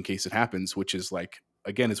feels like in case it happens, which is like,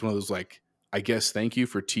 again, it's one of those, like, I guess, thank you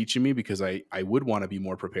for teaching me, because I would want to be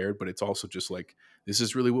more prepared, but it's also just like, this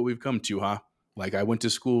is really what we've come to, huh? Like, I went to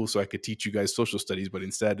school so I could teach you guys social studies, but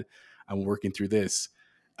instead I'm working through this.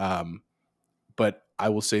 But I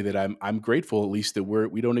will say that I'm grateful, at least, that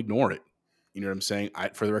we don't ignore it. You know what I'm saying?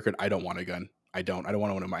 For the record, I don't want a gun. I don't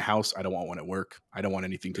want one in my house. I don't want one at work. I don't want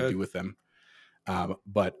anything to do with them.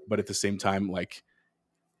 But at the same time, like,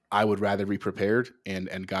 I would rather be prepared,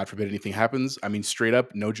 and God forbid anything happens. I mean, straight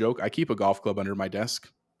up, no joke, I keep a golf club under my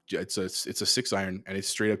desk. It's a 6-iron, and it's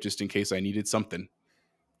straight up just in case I needed something.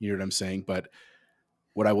 You know what I'm saying? But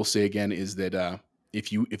what I will say again is that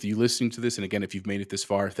if you listening to this, and again, if you've made it this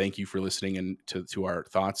far, thank you for listening and to our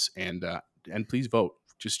thoughts, and please vote.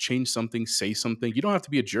 Just change something, say something. You don't have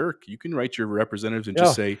to be a jerk. You can write your representatives and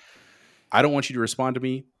just say, I don't want you to respond to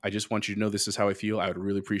me. I just want you to know this is how I feel. I would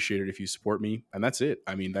really appreciate it if you support me. And that's it.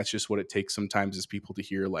 I mean, that's just what it takes sometimes, is people to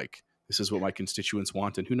hear, like, this is what my constituents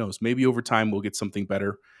want. And who knows, maybe over time we'll get something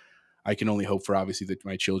better. I can only hope for, obviously, that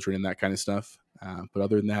my children and that kind of stuff. But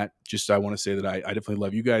other than that, just, I want to say that I definitely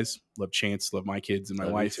love you guys, love Chance, love my kids and my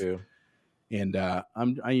wife. Too. And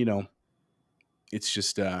it's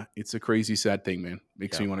just, it's a crazy, sad thing, man.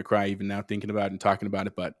 Makes me want to cry even now thinking about it and talking about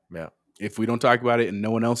it. But yeah. If we don't talk about it and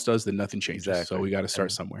no one else does, then nothing changes. Exactly. So we got to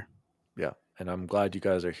start somewhere. Yeah. And I'm glad you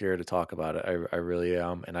guys are here to talk about it. I really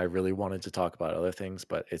am. And I really wanted to talk about other things,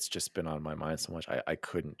 but it's just been on my mind so much. I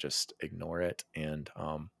couldn't just ignore it. And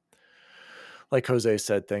like Jose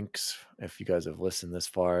said, thanks if you guys have listened this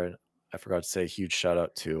far. I forgot to say a huge shout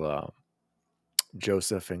out to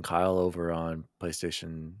Joseph and Kyle over on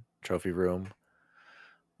PlayStation Trophy Room.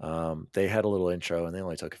 They had a little intro and they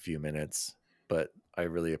only took a few minutes, but I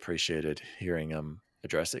really appreciated hearing them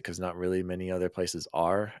address it, because not really many other places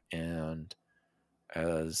are. And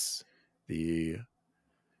as the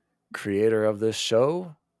creator of this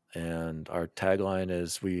show, and our tagline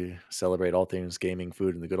is, we celebrate all things gaming,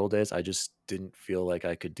 food, and the good old days, I just didn't feel like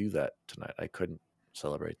I could do that tonight. I couldn't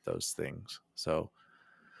celebrate those things. So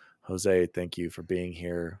Jose, thank you for being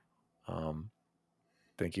here.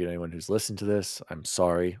 Thank you to anyone who's listened to this. I'm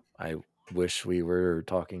sorry. I wish we were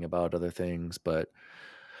talking about other things, but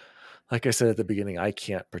like I said at the beginning, I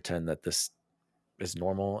can't pretend that this is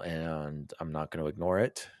normal, and I'm not going to ignore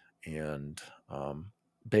it. And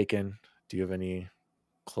Bacon, do you have any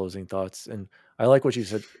closing thoughts? And I like what you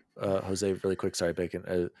said, Jose, really quick. Sorry,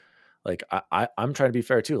 Bacon. Like I'm trying to be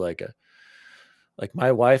fair too. Like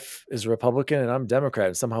my wife is Republican and I'm Democrat,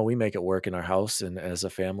 and somehow we make it work in our house and as a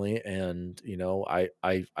family. And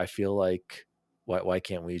I feel like why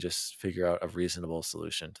can't we just figure out a reasonable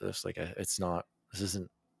solution to this? Like this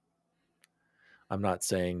isn't I'm not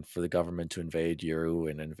saying for the government to invade you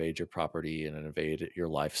and invade your property and invade your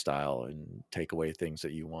lifestyle and take away things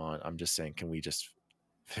that you want. I'm just saying, can we just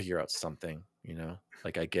figure out something, you know?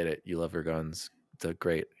 Like, I get it. You love your guns.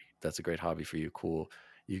 That's a great hobby for you. Cool.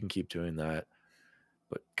 You can keep doing that.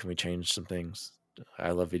 But can we change some things?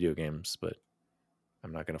 I love video games, but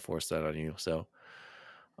I'm not going to force that on you. So,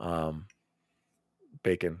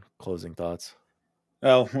 Bacon, closing thoughts.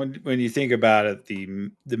 Well, when you think about it,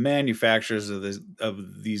 the manufacturers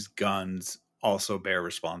of these guns also bear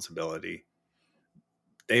responsibility.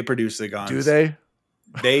 They produce the guns. Do they?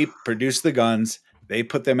 They produce the guns. They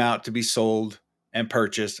put them out to be sold and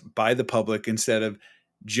purchased by the public instead of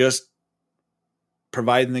just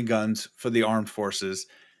providing the guns for the armed forces.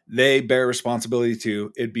 They bear responsibility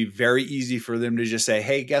too. It'd be very easy for them to just say,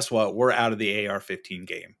 hey, guess what? We're out of the AR-15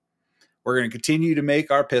 game. We're going to continue to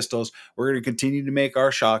make our pistols. We're going to continue to make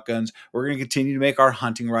our shotguns. We're going to continue to make our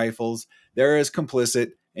hunting rifles. They're as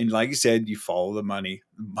complicit. And like you said, you follow the money.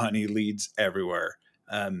 The money leads everywhere.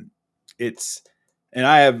 And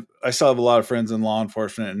I still have a lot of friends in law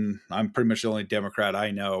enforcement, and I'm pretty much the only Democrat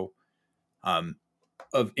I know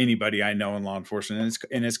of anybody I know in law enforcement.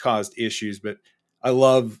 And it's caused issues, but I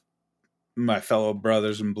love my fellow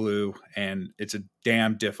brothers in blue, and it's a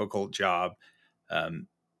damn difficult job.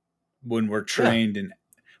 When we're trained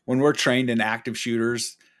in active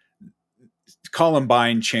shooters,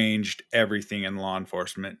 Columbine changed everything in law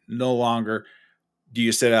enforcement. No longer do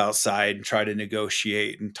you sit outside and try to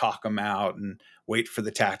negotiate and talk them out and wait for the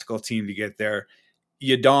tactical team to get there.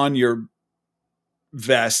 You don your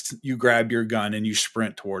vest, you grab your gun, and you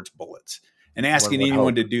sprint towards bullets. And asking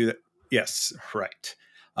anyone to do that. Yes, right.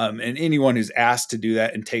 And anyone who's asked to do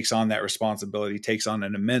that and takes on that responsibility takes on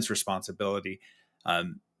an immense responsibility.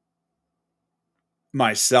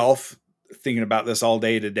 Myself, thinking about this all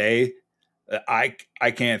day today, I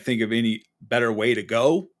can't think of any better way to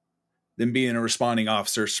go than being a responding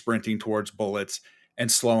officer sprinting towards bullets and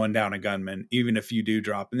slowing down a gunman, even if you do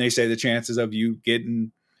drop. And they say the chances of you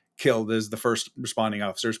getting killed as the first responding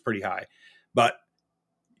officer is pretty high. But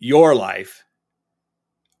your life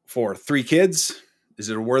for 3 kids, is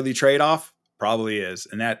it a worthy trade-off? Probably is.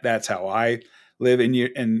 And that's how I live.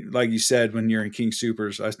 And like you said, when you're in King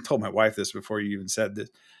Soopers, I told my wife this before you even said this,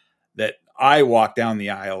 that I walk down the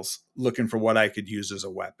aisles looking for what I could use as a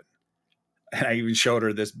weapon. And I even showed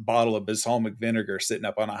her this bottle of balsamic vinegar sitting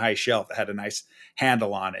up on a high shelf that had a nice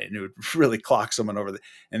handle on it, and it would really clock someone over.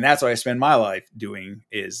 And that's what I spend my life doing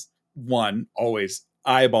is, one, always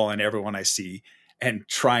eyeballing everyone I see and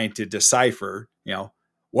trying to decipher,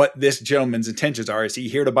 what this gentleman's intentions are. Is he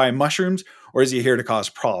here to buy mushrooms, or is he here to cause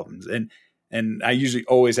problems? And I usually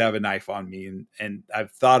always have a knife on me. And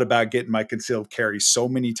I've thought about getting my concealed carry so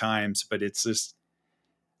many times, but it's just,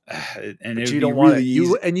 and but you don't want it.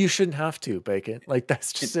 And you shouldn't have to, Bacon. Like,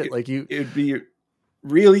 that's just it. Like, it'd be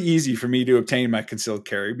really easy for me to obtain my concealed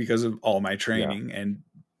carry because of all my training and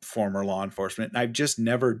former law enforcement. And I've just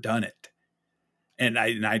never done it. And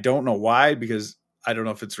I don't know why, because I don't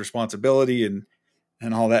know if it's responsibility and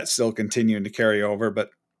all that still continuing to carry over, but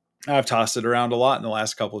I've tossed it around a lot in the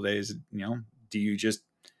last couple of days. Do you just,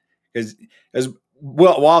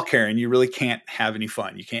 while carrying, you really can't have any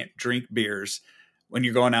fun. You can't drink beers when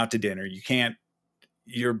you're going out to dinner. You can't,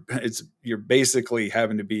 you're basically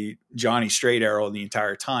having to be Johnny Straight Arrow the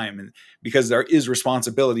entire time. And because there is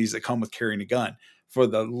responsibilities that come with carrying a gun. For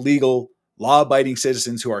the legal, law-abiding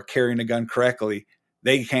citizens who are carrying a gun correctly,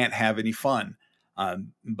 they can't have any fun.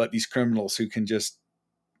 But these criminals who can just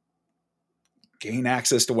gain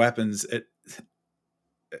access to weapons,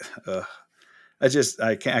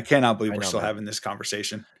 I cannot believe we're still having this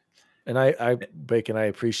conversation. And Bacon, I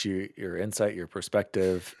appreciate your insight, your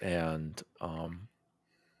perspective, and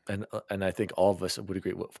I think all of us would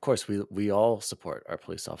agree. Of course, we all support our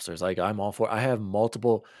police officers. Like, I'm all for.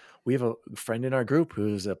 We have a friend in our group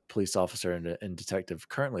who's a police officer and detective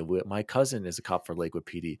currently. My cousin is a cop for Lakewood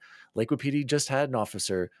PD. Lakewood PD just had an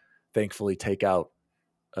officer, thankfully, take out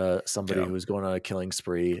somebody who was going on a killing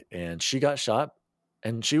spree, and she got shot,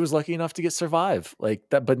 and she was lucky enough to survive like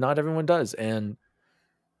that. But not everyone does, and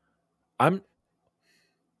it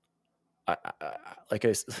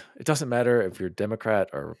doesn't matter if you're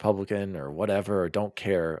Democrat or Republican or whatever, or don't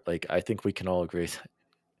care. Like, I think we can all agree that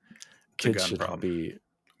kids should not be.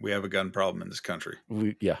 We have a gun problem in this country.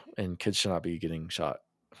 And kids should not be getting shot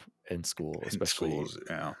in school, especially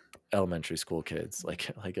elementary school kids. Like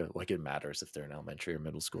it matters if they're in elementary or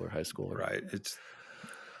middle school or high school. Right. It's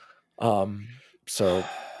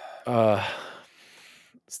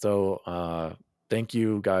thank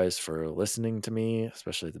you guys for listening to me,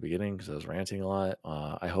 especially at the beginning because I was ranting a lot.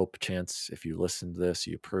 I hope, Chance, if you listen to this,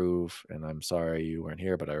 you approve. And I'm sorry you weren't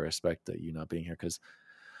here, but I respect that you not being here because,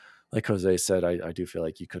 like Jose said, I do feel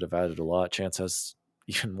like you could have added a lot. Chance has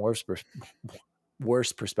even worse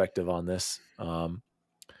perspective on this.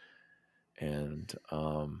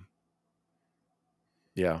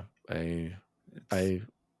 Yeah,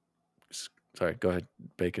 sorry, go ahead,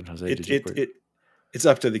 Bacon. Jose, it's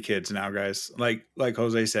up to the kids now, guys. Like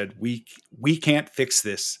Jose said, we can't fix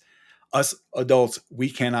this. Us adults, we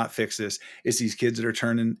cannot fix this. It's these kids that are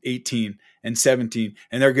turning 18 and 17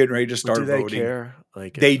 and they're getting ready to start voting. Care?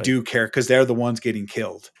 They do care because they're the ones getting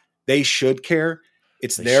killed. They should care.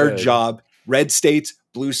 It's their job. Red states,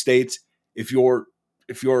 blue states. If your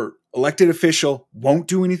elected official won't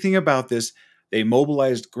do anything about this, they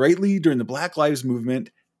mobilized greatly during the Black Lives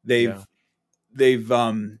Movement. They've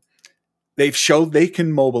showed they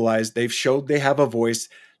can mobilize. They've showed they have a voice.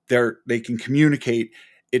 They can communicate.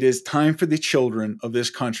 It is time for the children of this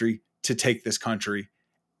country to take this country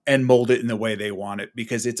and mold it in the way they want it,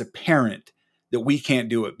 because it's apparent that we can't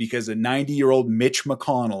do it because a 90-year-old Mitch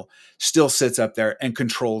McConnell still sits up there and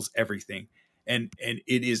controls everything. And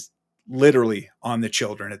it is literally on the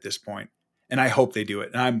children at this point. And I hope they do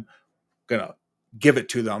it. And I'm going to give it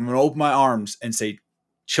to them. I'm going to open my arms and say,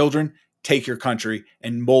 children, take your country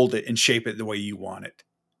and mold it and shape it the way you want it.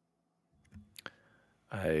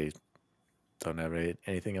 I don't have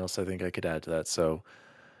anything else I think I could add to that. So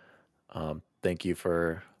thank you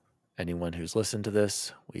for anyone who's listened to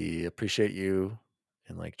this. We appreciate you.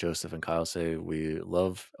 And like Joseph and Kyle say, we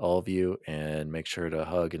love all of you, and make sure to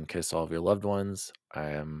hug and kiss all of your loved ones.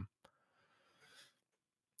 It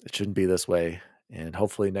shouldn't be this way. And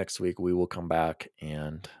hopefully next week we will come back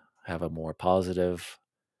and have a more positive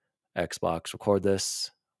Xbox Record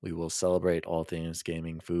This. We will celebrate all things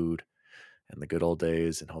gaming, food, and the good old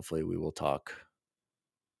days. And hopefully we will talk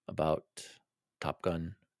about Top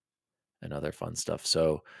Gun and other fun stuff.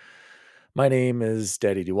 So my name is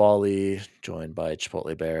Daddy Diwali, joined by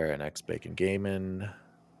Chipotle Bear and X Bacon Gaming.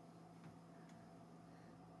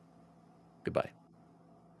 Goodbye.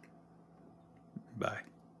 Bye.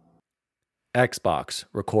 Xbox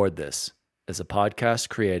Record This is a podcast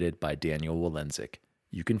created by Daniel Walenzik.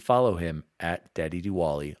 You can follow him at Daddy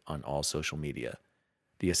Diwali on all social media.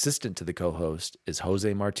 The assistant to the co-host is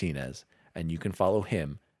Jose Martinez, and you can follow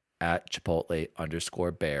him at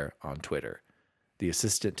Chipotle_Bear on Twitter. The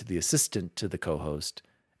assistant to the co-host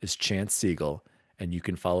is Chance Siegel, and you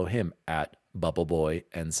can follow him at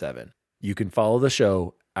BubbleBoyN7. You can follow the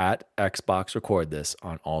show at Xbox Record This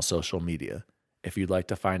on all social media. If you'd like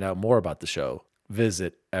to find out more about the show,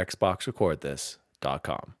 visit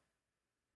xboxrecordthis.com.